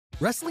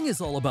Wrestling is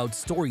all about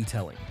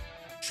storytelling.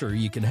 Sure,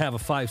 you can have a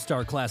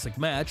 5-star classic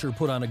match or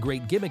put on a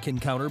great gimmick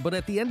encounter, but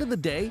at the end of the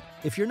day,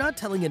 if you're not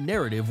telling a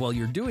narrative while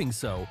you're doing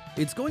so,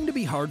 it's going to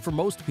be hard for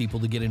most people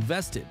to get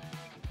invested.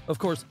 Of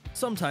course,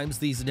 sometimes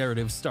these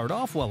narratives start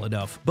off well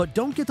enough, but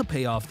don't get the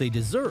payoff they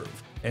deserve,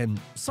 and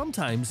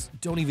sometimes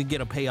don't even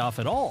get a payoff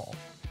at all.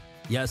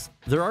 Yes,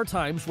 there are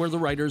times where the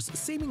writers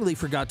seemingly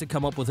forgot to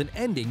come up with an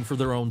ending for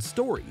their own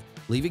story,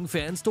 leaving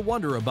fans to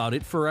wonder about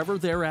it forever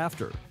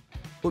thereafter.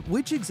 But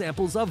which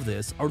examples of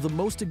this are the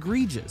most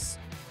egregious?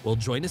 Well,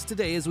 join us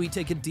today as we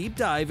take a deep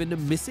dive into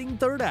missing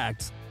third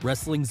acts,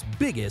 wrestling's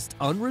biggest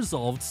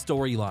unresolved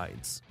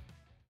storylines.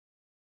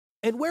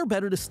 And where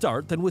better to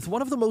start than with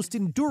one of the most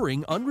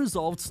enduring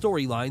unresolved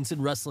storylines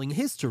in wrestling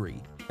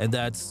history, and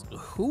that's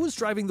who was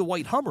driving the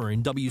white Hummer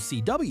in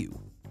WCW?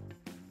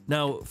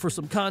 Now, for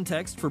some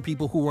context for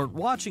people who weren't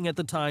watching at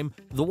the time,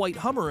 the white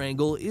Hummer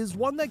angle is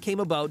one that came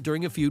about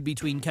during a feud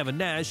between Kevin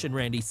Nash and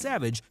Randy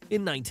Savage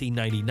in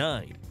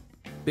 1999.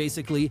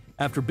 Basically,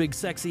 after Big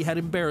Sexy had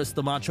embarrassed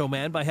the Macho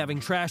Man by having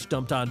trash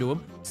dumped onto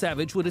him,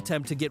 Savage would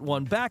attempt to get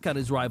one back on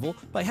his rival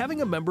by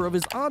having a member of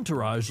his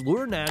entourage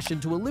lure Nash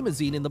into a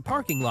limousine in the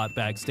parking lot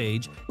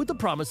backstage with the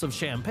promise of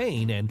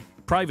champagne and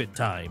private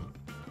time.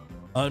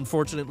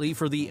 Unfortunately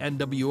for the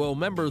NWO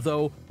member,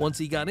 though, once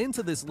he got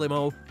into this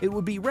limo, it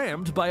would be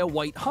rammed by a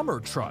white Hummer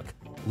truck,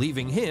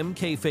 leaving him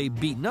kayfabe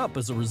beaten up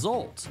as a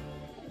result.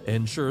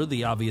 And sure,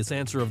 the obvious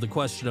answer of the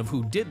question of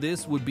who did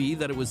this would be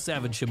that it was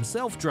Savage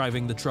himself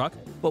driving the truck,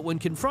 but when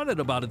confronted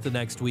about it the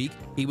next week,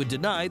 he would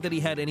deny that he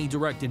had any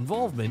direct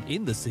involvement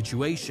in the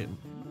situation.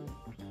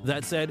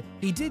 That said,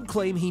 he did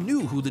claim he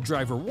knew who the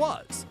driver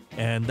was,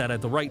 and that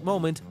at the right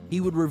moment, he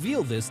would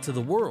reveal this to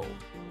the world.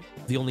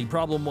 The only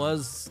problem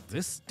was,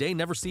 this day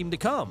never seemed to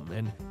come,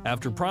 and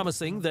after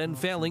promising, then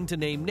failing to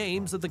name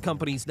names at the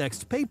company's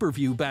next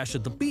pay-per-view Bash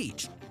at the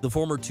Beach, the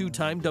former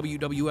two-time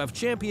WWF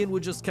champion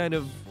would just kind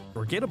of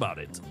forget about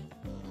it.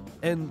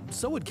 And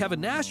so would Kevin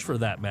Nash for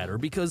that matter,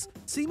 because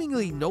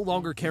seemingly no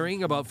longer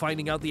caring about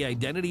finding out the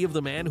identity of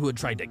the man who had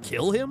tried to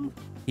kill him,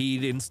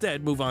 he'd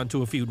instead move on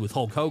to a feud with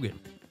Hulk Hogan.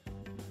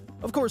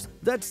 Of course,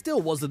 that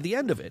still wasn't the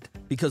end of it,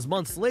 because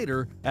months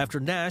later, after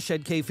Nash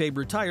had kayfabe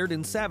retired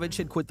and Savage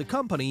had quit the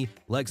company,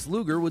 Lex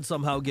Luger would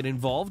somehow get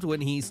involved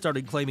when he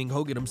started claiming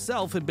Hogan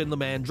himself had been the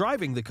man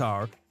driving the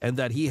car, and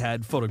that he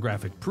had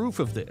photographic proof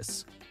of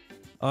this.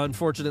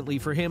 Unfortunately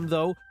for him,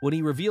 though, when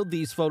he revealed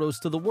these photos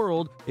to the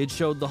world, it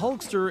showed the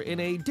Hulkster in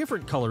a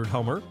different colored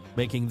Hummer,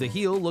 making the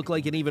heel look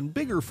like an even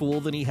bigger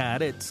fool than he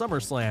had at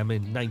SummerSlam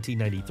in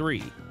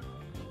 1993.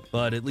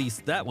 But at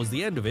least that was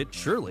the end of it,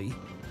 surely.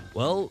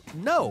 Well,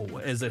 no,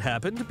 as it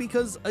happened,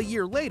 because a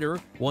year later,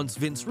 once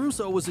Vince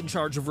Russo was in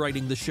charge of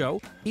writing the show,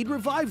 he'd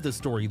revive the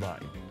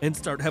storyline and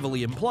start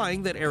heavily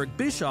implying that Eric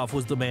Bischoff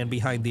was the man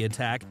behind the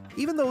attack,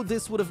 even though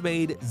this would have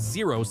made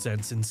zero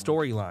sense in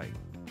storyline.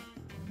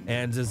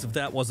 And as if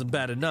that wasn't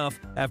bad enough,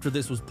 after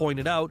this was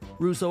pointed out,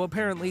 Russo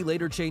apparently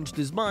later changed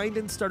his mind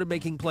and started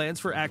making plans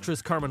for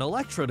actress Carmen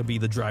Electra to be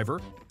the driver,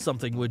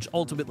 something which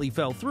ultimately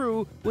fell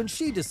through when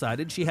she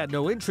decided she had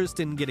no interest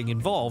in getting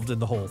involved in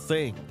the whole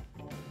thing.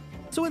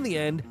 So in the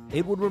end,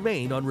 it would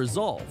remain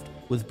unresolved,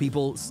 with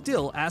people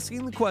still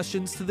asking the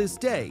questions to this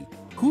day: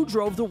 who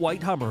drove the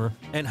white Hummer,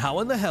 and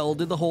how in the hell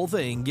did the whole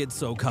thing get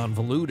so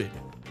convoluted?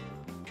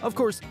 Of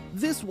course,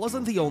 this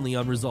wasn't the only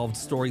unresolved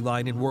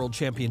storyline in World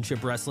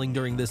Championship Wrestling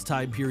during this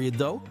time period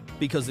though,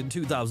 because in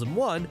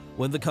 2001,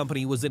 when the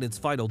company was in its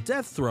final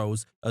death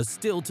throes, a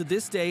still to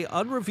this day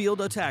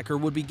unrevealed attacker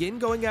would begin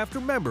going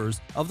after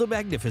members of the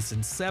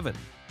Magnificent Seven.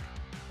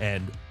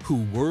 And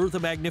who were the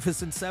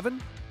Magnificent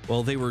Seven?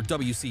 Well, they were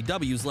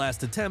WCW's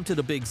last attempt at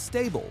a big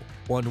stable,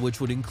 one which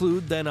would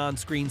include then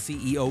on-screen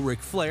CEO Ric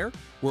Flair,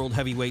 World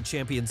Heavyweight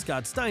Champion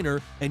Scott Steiner,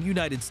 and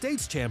United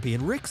States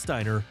Champion Rick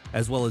Steiner,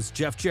 as well as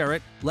Jeff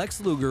Jarrett, Lex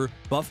Luger,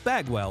 Buff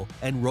Bagwell,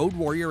 and Road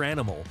Warrior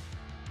Animal.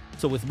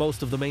 So with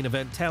most of the main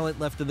event talent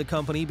left in the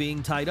company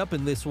being tied up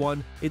in this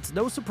one, it's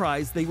no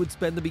surprise they would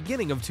spend the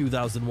beginning of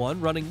 2001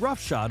 running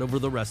roughshod over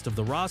the rest of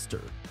the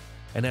roster.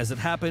 And as it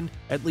happened,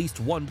 at least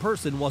one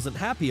person wasn't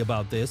happy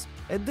about this,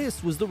 and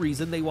this was the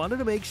reason they wanted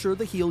to make sure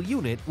the heel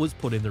unit was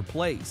put in their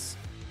place.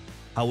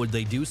 How would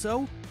they do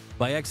so?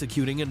 By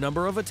executing a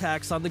number of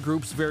attacks on the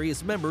group's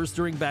various members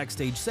during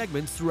backstage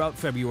segments throughout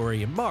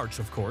February and March,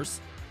 of course.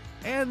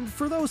 And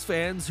for those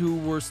fans who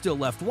were still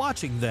left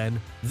watching then,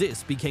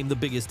 this became the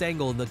biggest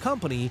angle in the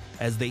company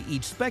as they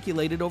each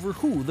speculated over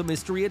who the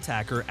mystery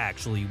attacker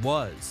actually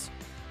was.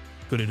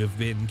 Could it have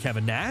been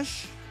Kevin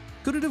Nash?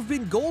 Could it have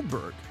been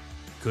Goldberg?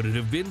 Could it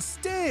have been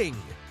Sting?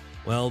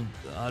 Well,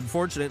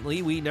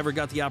 unfortunately, we never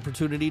got the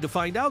opportunity to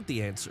find out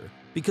the answer,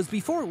 because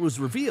before it was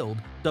revealed,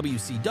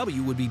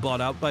 WCW would be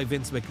bought out by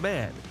Vince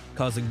McMahon,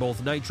 causing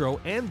both Nitro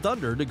and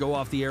Thunder to go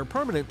off the air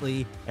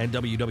permanently and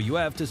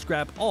WWF to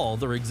scrap all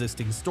their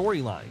existing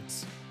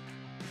storylines.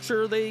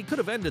 Sure, they could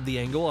have ended the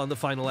angle on the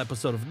final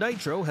episode of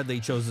Nitro had they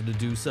chosen to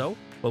do so,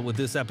 but with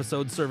this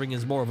episode serving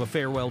as more of a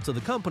farewell to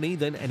the company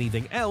than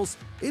anything else,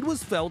 it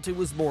was felt it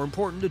was more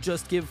important to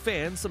just give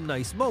fans some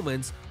nice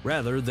moments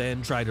rather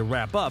than try to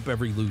wrap up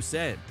every loose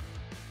end.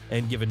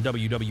 And given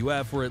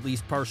WWF were at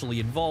least partially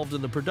involved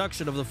in the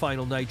production of the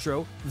final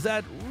Nitro,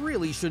 that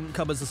really shouldn't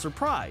come as a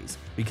surprise,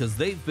 because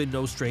they've been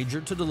no stranger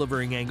to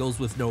delivering angles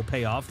with no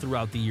payoff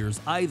throughout the years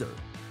either.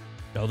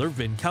 Now, there have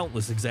been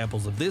countless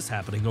examples of this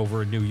happening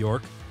over in New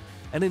York,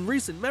 and in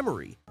recent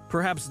memory,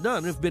 perhaps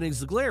none have been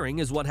as glaring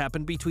as what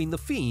happened between The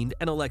Fiend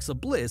and Alexa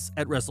Bliss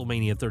at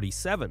WrestleMania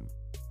 37.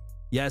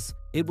 Yes,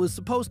 it was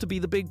supposed to be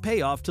the big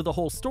payoff to the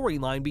whole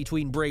storyline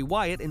between Bray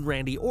Wyatt and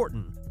Randy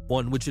Orton,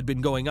 one which had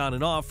been going on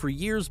and off for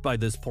years by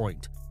this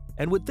point.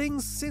 And with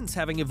things since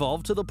having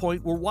evolved to the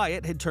point where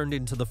Wyatt had turned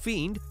into The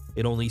Fiend,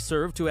 it only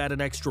served to add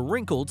an extra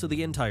wrinkle to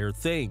the entire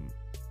thing.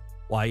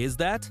 Why is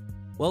that?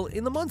 Well,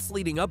 in the months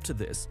leading up to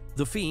this,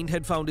 The Fiend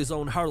had found his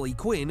own Harley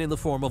Quinn in the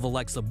form of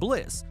Alexa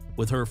Bliss,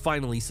 with her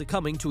finally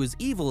succumbing to his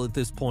evil at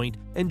this point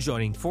and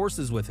joining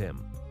forces with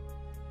him.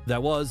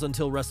 That was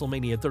until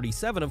WrestleMania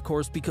 37, of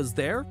course, because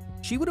there,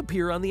 she would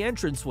appear on the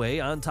entranceway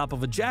on top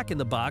of a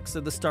jack-in-the-box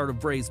at the start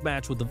of Bray's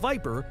match with the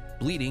Viper,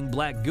 bleeding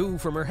black goo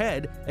from her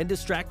head and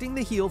distracting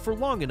the heel for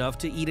long enough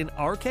to eat an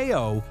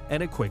RKO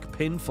and a quick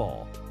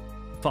pinfall.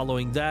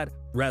 Following that,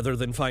 rather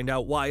than find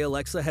out why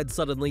Alexa had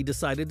suddenly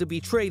decided to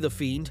betray The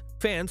Fiend,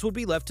 fans would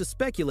be left to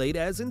speculate,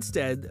 as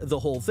instead, the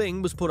whole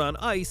thing was put on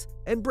ice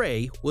and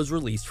Bray was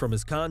released from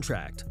his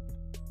contract.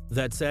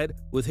 That said,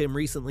 with him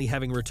recently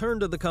having returned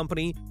to the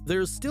company,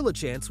 there's still a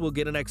chance we'll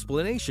get an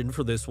explanation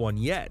for this one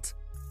yet.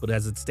 But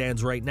as it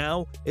stands right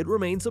now, it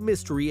remains a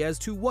mystery as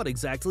to what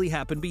exactly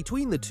happened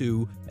between the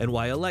two and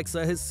why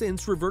Alexa has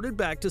since reverted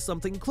back to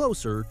something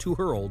closer to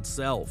her old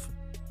self.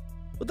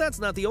 But that's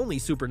not the only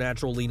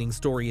supernatural-leaning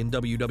story in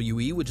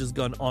WWE which has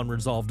gone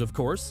unresolved, of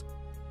course.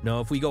 Now,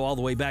 if we go all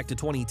the way back to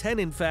 2010,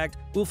 in fact,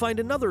 we'll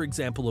find another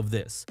example of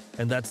this,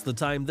 and that's the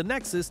time the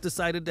Nexus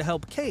decided to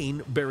help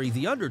Kane bury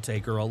The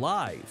Undertaker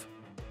alive.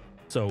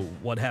 So,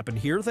 what happened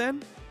here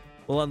then?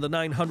 Well, on the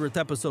 900th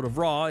episode of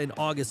Raw in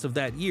August of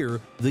that year,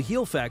 the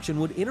heel faction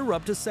would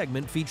interrupt a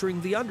segment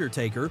featuring The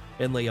Undertaker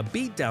and lay a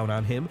beatdown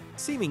on him,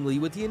 seemingly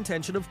with the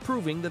intention of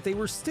proving that they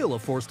were still a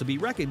force to be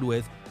reckoned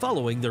with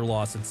following their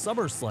loss at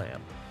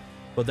SummerSlam.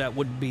 But that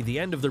wouldn't be the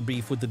end of their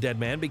beef with the dead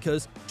man,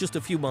 because just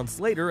a few months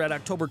later, at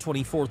October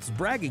 24th's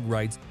bragging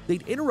rights,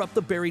 they'd interrupt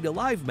the Buried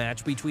Alive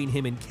match between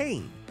him and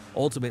Kane,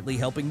 ultimately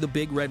helping the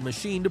Big Red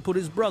Machine to put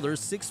his brother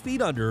 6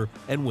 feet under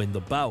and win the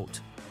bout.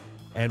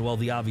 And while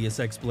the obvious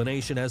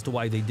explanation as to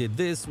why they did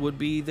this would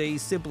be they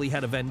simply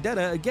had a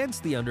vendetta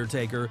against The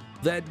Undertaker,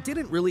 that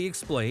didn't really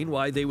explain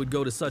why they would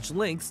go to such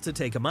lengths to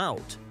take him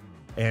out.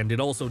 And it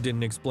also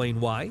didn't explain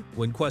why,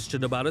 when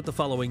questioned about it the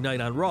following night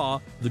on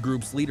Raw, the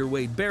group's leader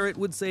Wade Barrett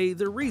would say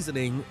their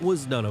reasoning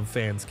was none of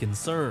fans'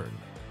 concern.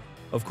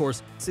 Of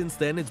course, since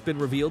then it's been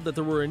revealed that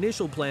there were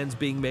initial plans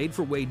being made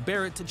for Wade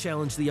Barrett to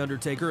challenge The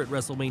Undertaker at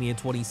WrestleMania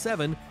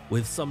 27,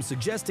 with some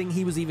suggesting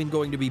he was even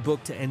going to be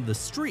booked to end the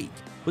streak,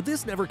 but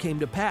this never came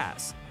to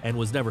pass, and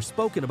was never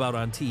spoken about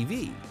on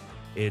TV.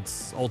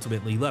 It's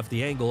ultimately left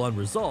the angle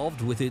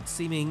unresolved, with it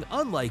seeming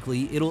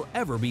unlikely it'll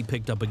ever be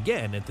picked up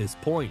again at this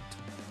point.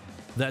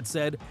 That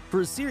said,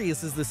 for as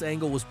serious as this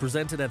angle was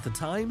presented at the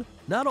time,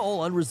 not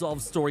all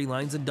unresolved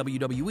storylines in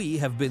WWE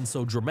have been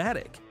so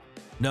dramatic.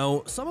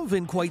 No, some have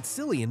been quite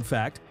silly in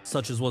fact,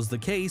 such as was the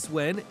case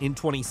when, in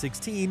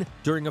 2016,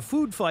 during a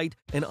food fight,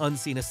 an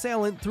unseen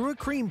assailant threw a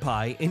cream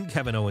pie in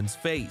Kevin Owens'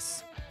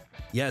 face.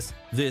 Yes,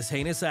 this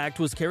heinous act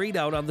was carried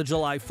out on the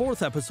July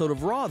 4th episode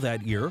of Raw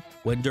that year,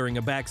 when during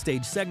a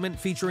backstage segment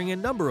featuring a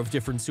number of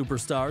different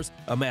superstars,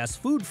 a mass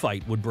food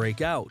fight would break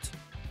out.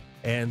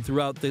 And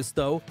throughout this,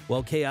 though,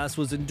 while chaos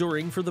was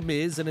enduring for The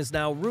Miz and his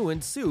now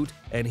ruined suit,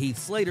 and Heath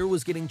Slater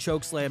was getting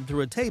chokeslammed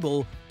through a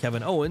table,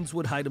 Kevin Owens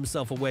would hide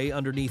himself away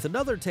underneath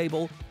another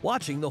table,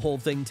 watching the whole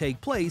thing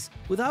take place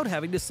without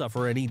having to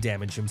suffer any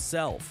damage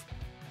himself.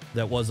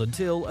 That was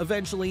until,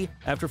 eventually,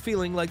 after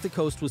feeling like the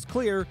coast was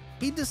clear,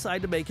 he'd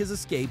decide to make his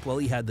escape while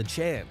he had the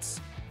chance.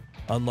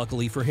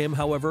 Unluckily for him,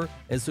 however,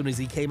 as soon as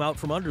he came out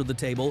from under the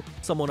table,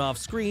 someone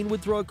off-screen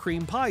would throw a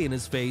cream pie in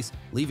his face,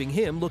 leaving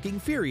him looking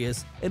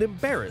furious and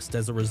embarrassed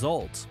as a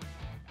result.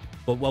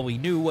 But while we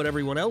knew what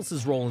everyone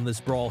else's role in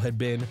this brawl had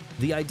been,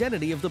 the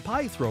identity of the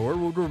pie thrower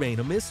would remain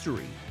a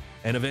mystery.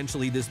 And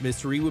eventually this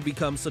mystery would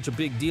become such a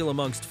big deal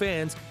amongst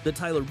fans that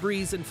Tyler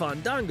Breeze and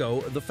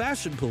Fandango, the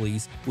fashion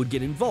police, would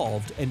get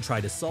involved and try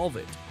to solve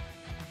it.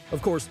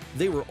 Of course,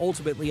 they were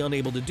ultimately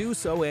unable to do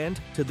so, and,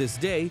 to this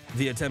day,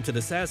 the attempted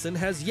assassin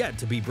has yet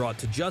to be brought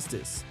to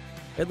justice.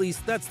 At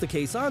least that's the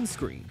case on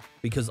screen,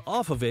 because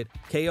off of it,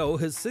 KO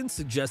has since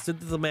suggested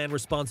that the man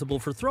responsible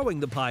for throwing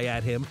the pie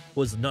at him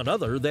was none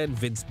other than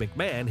Vince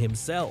McMahon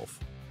himself.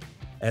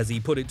 As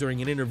he put it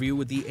during an interview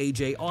with the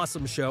AJ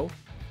Awesome Show,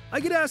 "I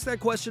get asked that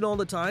question all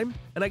the time,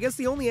 and I guess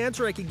the only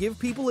answer I can give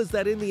people is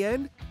that in the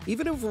end,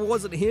 even if it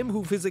wasn't him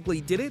who physically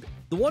did it,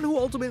 the one who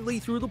ultimately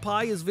threw the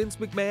pie is Vince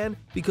McMahon,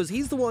 because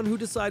he's the one who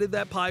decided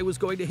that pie was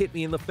going to hit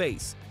me in the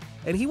face.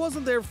 And he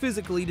wasn't there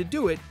physically to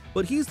do it,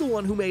 but he's the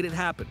one who made it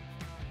happen."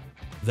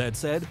 That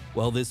said,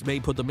 while this may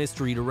put the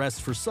mystery to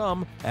rest for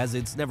some, as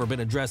it's never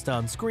been addressed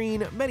on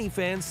screen, many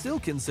fans still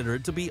consider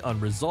it to be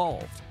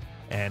unresolved.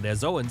 And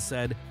as Owen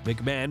said,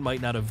 McMahon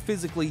might not have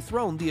physically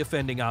thrown the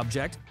offending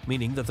object,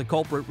 meaning that the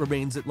culprit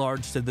remains at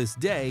large to this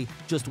day,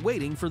 just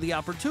waiting for the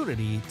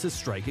opportunity to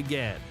strike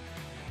again.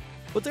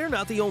 But they're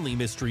not the only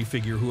mystery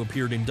figure who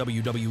appeared in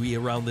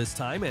WWE around this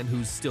time and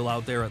who's still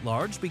out there at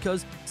large,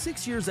 because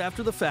 6 years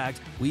after the fact,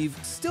 we've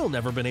still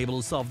never been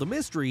able to solve the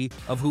mystery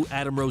of who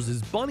Adam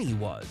Rose's bunny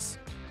was.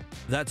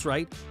 That's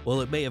right, while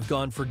it may have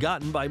gone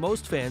forgotten by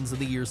most fans in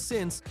the years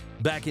since,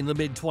 back in the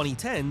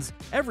mid-2010s,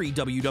 every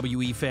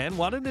WWE fan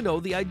wanted to know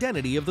the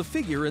identity of the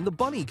figure in the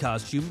bunny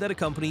costume that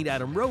accompanied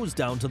Adam Rose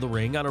down to the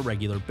ring on a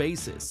regular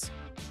basis.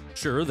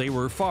 Sure, they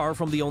were far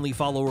from the only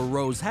follower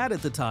Rose had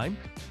at the time.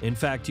 In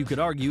fact, you could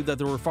argue that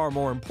there were far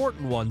more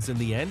important ones in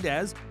the end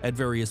as, at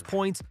various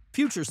points,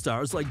 future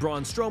stars like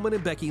Braun Strowman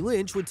and Becky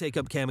Lynch would take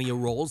up cameo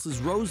roles as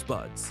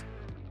Rosebuds.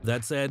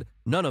 That said,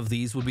 none of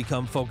these would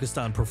become focused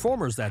on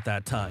performers at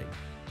that time.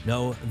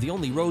 No, the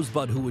only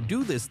Rosebud who would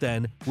do this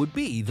then would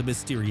be the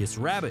Mysterious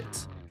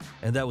Rabbit.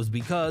 And that was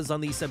because on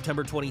the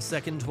September 22,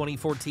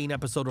 2014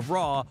 episode of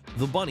Raw,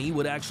 the Bunny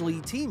would actually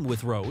team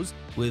with Rose,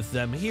 with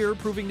them here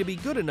proving to be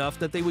good enough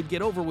that they would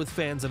get over with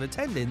fans in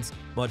attendance,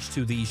 much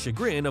to the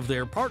chagrin of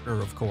their partner,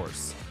 of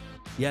course.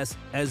 Yes,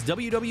 as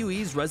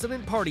WWE's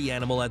resident party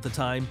animal at the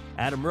time,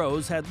 Adam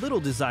Rose had little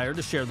desire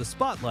to share the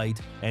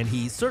spotlight, and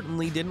he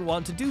certainly didn't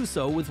want to do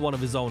so with one of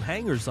his own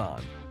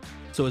hangers-on.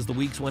 So as the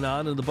weeks went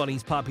on and the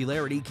Bunny's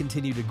popularity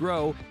continued to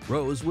grow,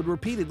 Rose would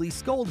repeatedly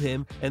scold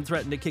him and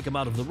threaten to kick him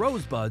out of the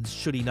Rosebuds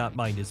should he not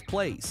mind his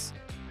place.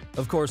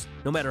 Of course,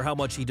 no matter how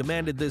much he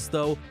demanded this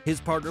though, his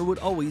partner would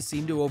always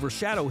seem to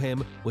overshadow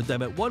him, with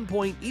them at one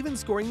point even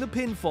scoring the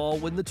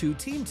pinfall when the two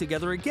teamed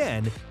together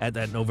again at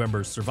that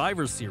November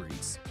Survivor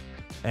Series.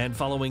 And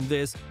following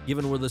this,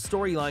 given where the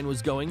storyline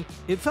was going,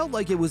 it felt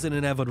like it was an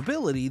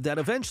inevitability that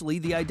eventually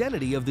the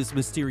identity of this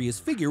mysterious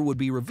figure would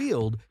be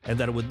revealed and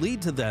that it would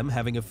lead to them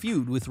having a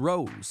feud with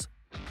Rose.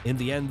 In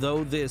the end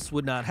though, this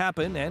would not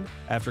happen, and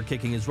after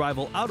kicking his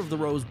rival out of the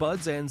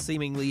Rosebuds and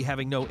seemingly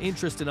having no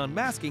interest in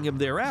unmasking him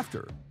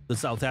thereafter, the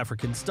South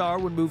African star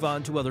would move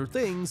on to other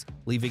things,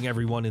 leaving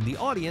everyone in the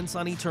audience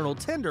on eternal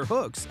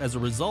tenterhooks as a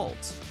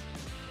result.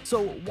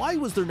 So why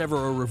was there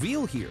never a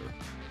reveal here?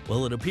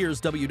 Well, it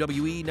appears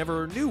WWE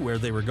never knew where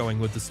they were going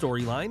with the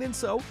storyline, and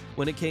so,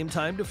 when it came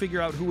time to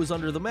figure out who was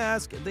under the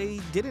mask,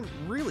 they didn't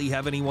really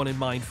have anyone in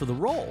mind for the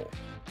role.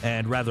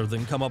 And rather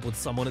than come up with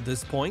someone at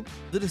this point,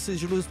 the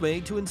decision was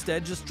made to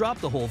instead just drop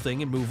the whole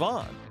thing and move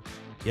on.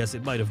 Yes,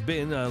 it might have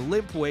been a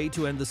limp way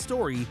to end the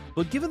story,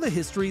 but given the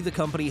history the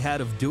company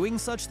had of doing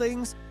such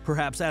things,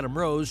 perhaps Adam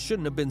Rose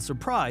shouldn't have been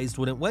surprised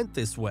when it went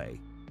this way.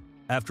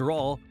 After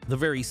all, the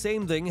very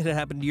same thing had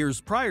happened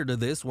years prior to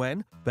this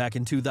when, back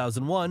in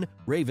 2001,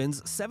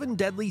 Raven's 7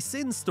 Deadly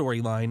Sins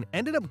storyline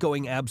ended up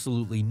going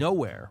absolutely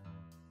nowhere.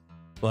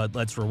 But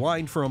let's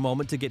rewind for a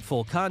moment to get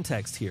full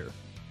context here.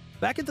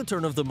 Back at the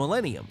turn of the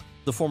millennium,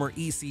 the former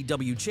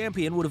ECW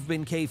champion would have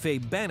been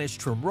kayfabe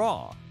banished from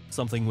Raw,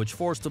 something which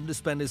forced him to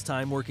spend his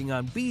time working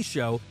on B's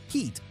show,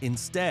 Heat,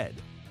 instead.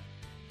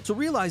 So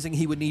realizing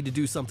he would need to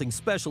do something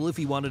special if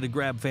he wanted to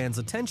grab fans'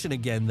 attention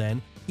again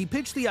then, he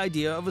pitched the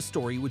idea of a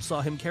story which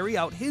saw him carry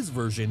out his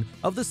version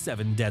of the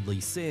 7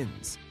 Deadly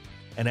Sins.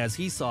 And as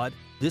he saw it,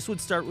 this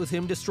would start with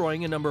him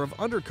destroying a number of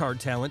undercard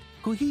talent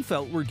who he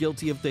felt were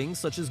guilty of things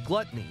such as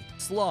gluttony,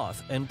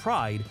 sloth, and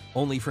pride,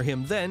 only for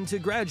him then to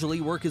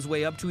gradually work his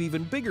way up to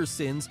even bigger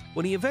sins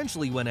when he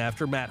eventually went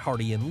after Matt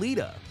Hardy and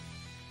Lita.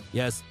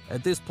 Yes,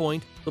 at this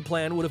point, the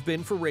plan would have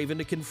been for Raven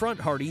to confront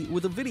Hardy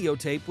with a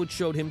videotape which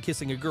showed him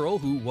kissing a girl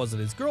who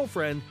wasn't his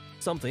girlfriend,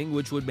 something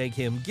which would make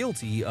him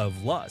guilty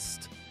of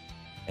lust.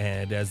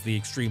 And as the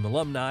Extreme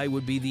alumni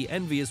would be the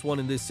envious one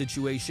in this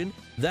situation,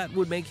 that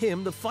would make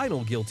him the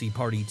final guilty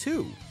party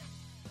too.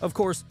 Of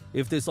course,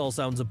 if this all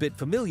sounds a bit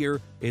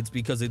familiar, it's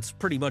because it's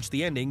pretty much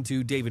the ending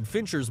to David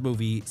Fincher's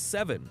movie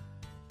Seven.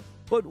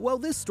 But while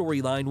this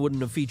storyline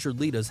wouldn't have featured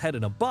Lita's head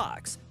in a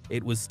box,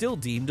 it was still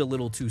deemed a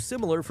little too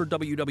similar for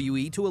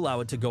WWE to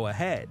allow it to go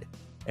ahead.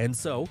 And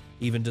so,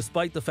 even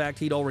despite the fact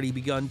he'd already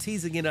begun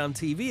teasing it on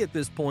TV at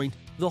this point,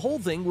 the whole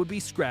thing would be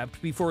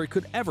scrapped before it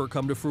could ever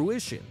come to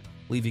fruition,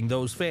 leaving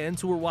those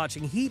fans who were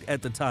watching Heat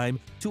at the time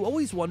to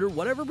always wonder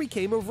whatever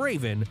became of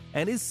Raven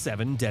and his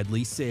 7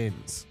 Deadly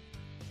Sins.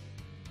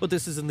 But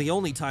this isn't the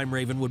only time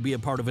Raven would be a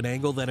part of an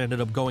angle that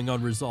ended up going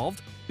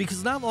unresolved,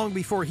 because not long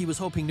before he was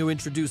hoping to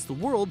introduce the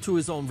world to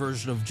his own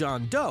version of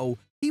John Doe,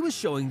 he was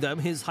showing them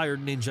his hired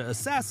ninja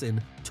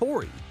assassin,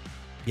 Tori.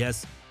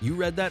 Yes, you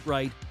read that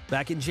right.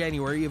 Back in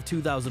January of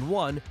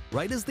 2001,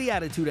 right as the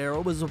Attitude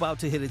Era was about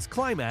to hit its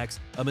climax,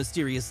 a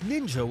mysterious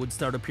ninja would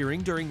start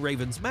appearing during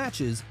Raven's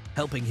matches,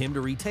 helping him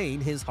to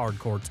retain his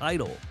hardcore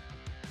title.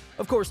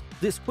 Of course,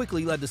 this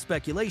quickly led to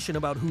speculation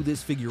about who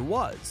this figure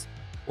was.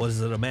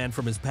 Was it a man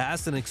from his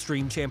past in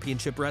Extreme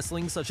Championship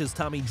Wrestling such as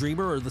Tommy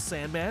Dreamer or the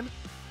Sandman?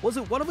 Was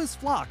it one of his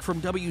flock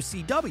from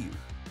WCW?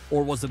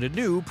 Or was it a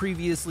new,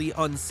 previously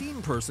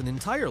unseen person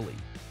entirely?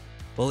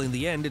 Well, in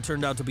the end, it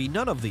turned out to be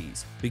none of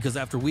these, because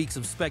after weeks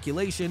of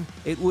speculation,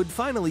 it would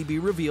finally be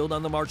revealed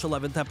on the March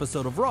 11th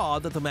episode of Raw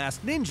that the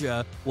Masked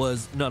Ninja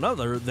was none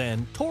other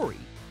than Tori.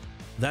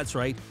 That's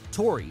right,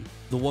 Tori,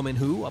 the woman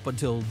who, up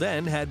until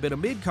then, had been a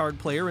mid-card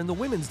player in the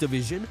women's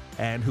division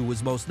and who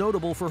was most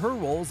notable for her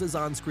roles as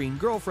on-screen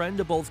girlfriend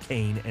to both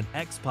Kane and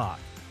X-Pac.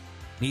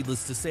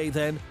 Needless to say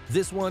then,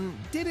 this one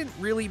didn't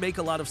really make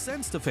a lot of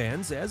sense to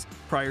fans, as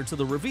prior to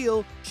the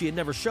reveal, she had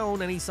never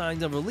shown any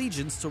signs of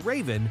allegiance to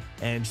Raven,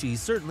 and she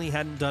certainly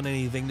hadn't done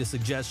anything to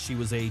suggest she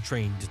was a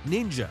trained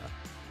ninja.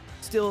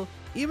 Still,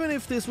 even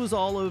if this was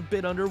all a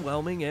bit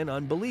underwhelming and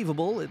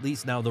unbelievable, at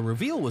least now the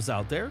reveal was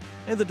out there,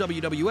 and the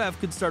WWF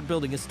could start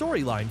building a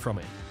storyline from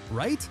it,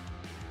 right?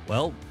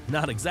 Well,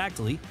 not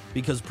exactly,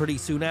 because pretty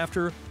soon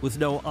after, with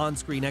no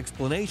on-screen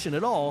explanation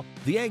at all,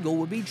 the angle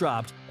would be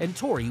dropped and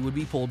Tori would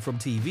be pulled from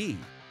TV.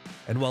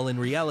 And while in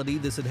reality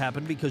this had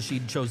happened because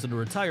she'd chosen to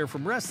retire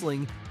from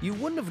wrestling, you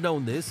wouldn't have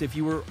known this if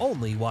you were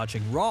only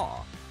watching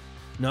Raw.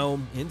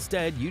 No,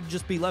 instead, you'd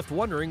just be left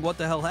wondering what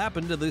the hell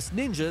happened to this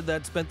ninja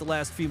that spent the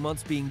last few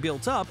months being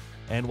built up,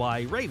 and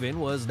why Raven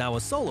was now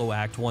a solo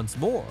act once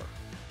more.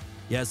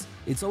 Yes,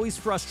 it's always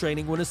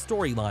frustrating when a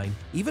storyline,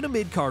 even a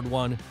mid-card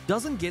one,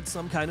 doesn't get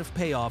some kind of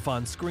payoff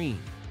on screen.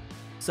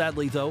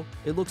 Sadly though,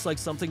 it looks like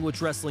something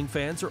which wrestling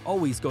fans are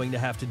always going to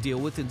have to deal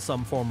with in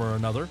some form or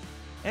another.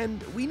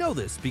 And we know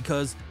this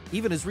because,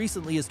 even as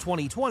recently as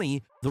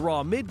 2020, the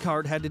Raw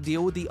mid-card had to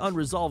deal with the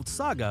unresolved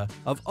saga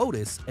of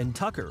Otis and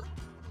Tucker.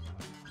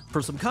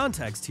 For some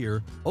context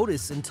here,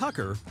 Otis and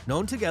Tucker,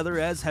 known together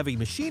as Heavy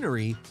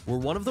Machinery, were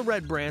one of the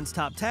Red Brand's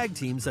top tag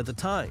teams at the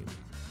time.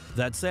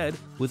 That said,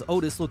 with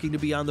Otis looking to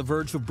be on the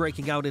verge of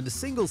breaking out into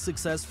singles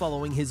success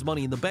following his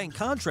Money in the Bank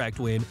contract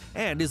win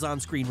and his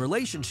on-screen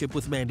relationship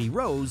with Mandy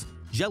Rose,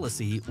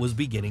 jealousy was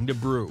beginning to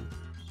brew.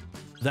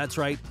 That's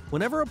right,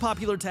 whenever a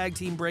popular tag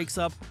team breaks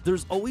up,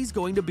 there's always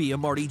going to be a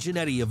Marty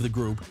Jannetty of the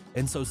group,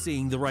 and so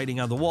seeing the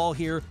writing on the wall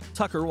here,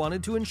 Tucker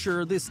wanted to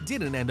ensure this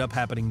didn't end up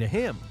happening to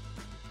him.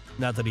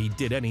 Not that he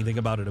did anything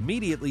about it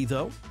immediately,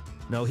 though.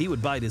 No, he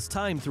would bide his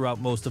time throughout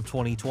most of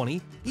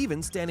 2020,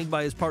 even standing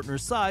by his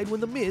partner's side when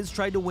The Miz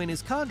tried to win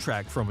his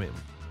contract from him.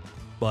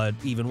 But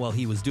even while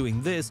he was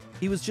doing this,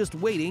 he was just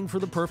waiting for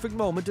the perfect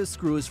moment to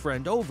screw his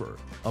friend over,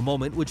 a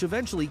moment which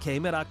eventually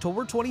came at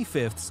October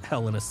 25th's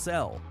Hell in a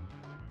Cell.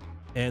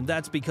 And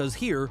that's because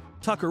here,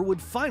 Tucker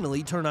would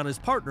finally turn on his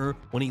partner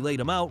when he laid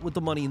him out with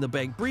the Money in the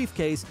Bank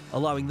briefcase,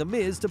 allowing The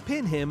Miz to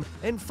pin him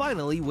and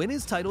finally win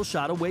his title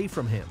shot away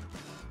from him.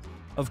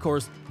 Of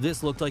course,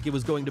 this looked like it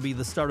was going to be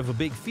the start of a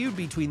big feud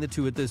between the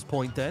two at this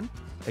point then,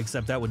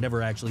 except that would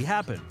never actually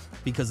happen,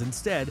 because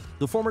instead,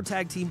 the former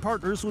tag team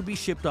partners would be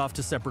shipped off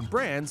to separate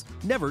brands,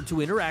 never to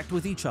interact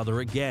with each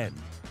other again.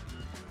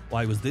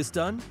 Why was this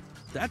done?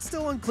 That's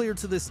still unclear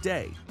to this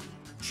day.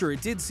 Sure,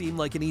 it did seem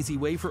like an easy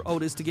way for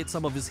Otis to get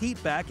some of his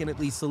heat back and at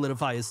least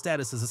solidify his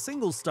status as a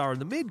singles star in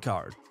the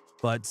mid-card.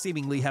 But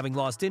seemingly having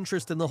lost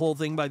interest in the whole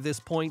thing by this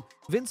point,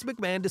 Vince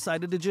McMahon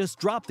decided to just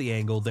drop the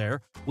angle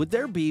there, with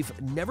their beef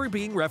never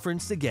being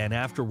referenced again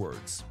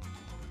afterwards.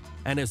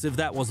 And as if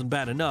that wasn't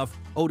bad enough,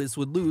 Otis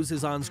would lose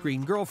his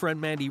on-screen girlfriend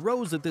Mandy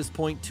Rose at this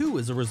point too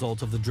as a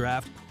result of the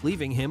draft,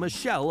 leaving him a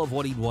shell of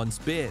what he'd once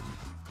been.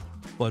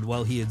 But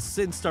while he had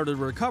since started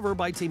to recover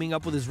by teaming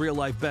up with his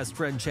real-life best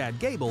friend Chad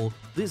Gable,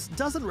 this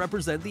doesn't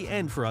represent the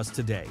end for us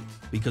today,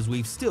 because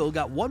we've still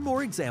got one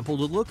more example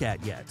to look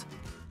at yet.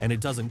 And it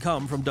doesn't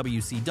come from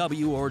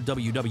WCW or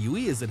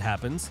WWE as it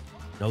happens.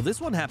 No, this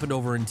one happened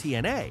over in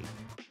TNA.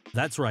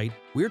 That's right,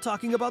 we're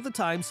talking about the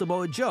time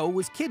Samoa Joe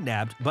was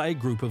kidnapped by a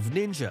group of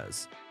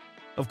ninjas.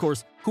 Of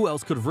course, who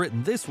else could have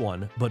written this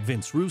one but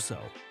Vince Russo?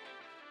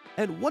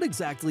 And what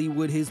exactly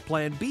would his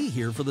plan be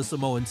here for the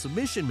Samoan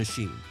submission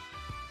machine?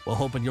 Well,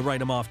 hoping to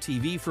write him off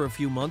TV for a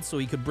few months so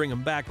he could bring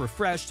him back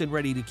refreshed and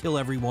ready to kill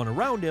everyone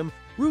around him,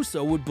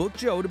 Russo would book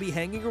Joe to be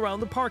hanging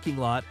around the parking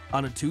lot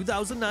on a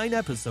 2009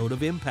 episode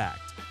of Impact.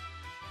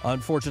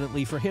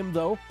 Unfortunately for him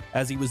though,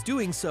 as he was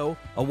doing so,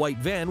 a white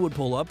van would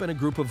pull up and a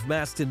group of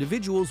masked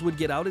individuals would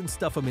get out and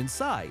stuff him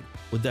inside,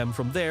 with them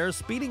from there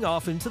speeding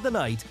off into the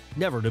night,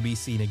 never to be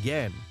seen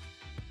again.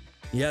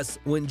 Yes,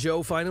 when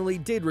Joe finally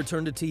did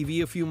return to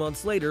TV a few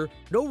months later,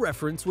 no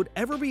reference would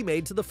ever be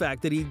made to the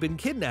fact that he'd been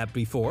kidnapped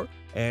before,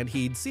 and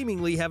he'd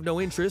seemingly have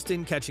no interest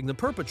in catching the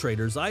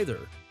perpetrators either.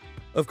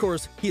 Of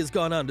course, he has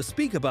gone on to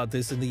speak about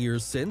this in the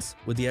years since,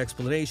 with the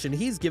explanation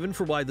he's given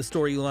for why the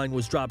storyline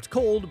was dropped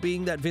cold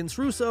being that Vince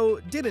Russo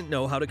didn't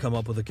know how to come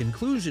up with a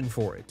conclusion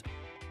for it.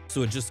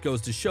 So it just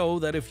goes to show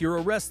that if you're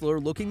a wrestler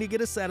looking to get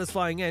a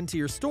satisfying end to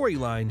your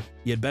storyline,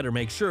 you'd better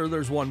make sure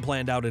there's one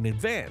planned out in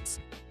advance,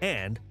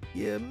 and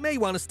you may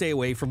want to stay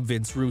away from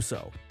Vince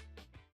Russo.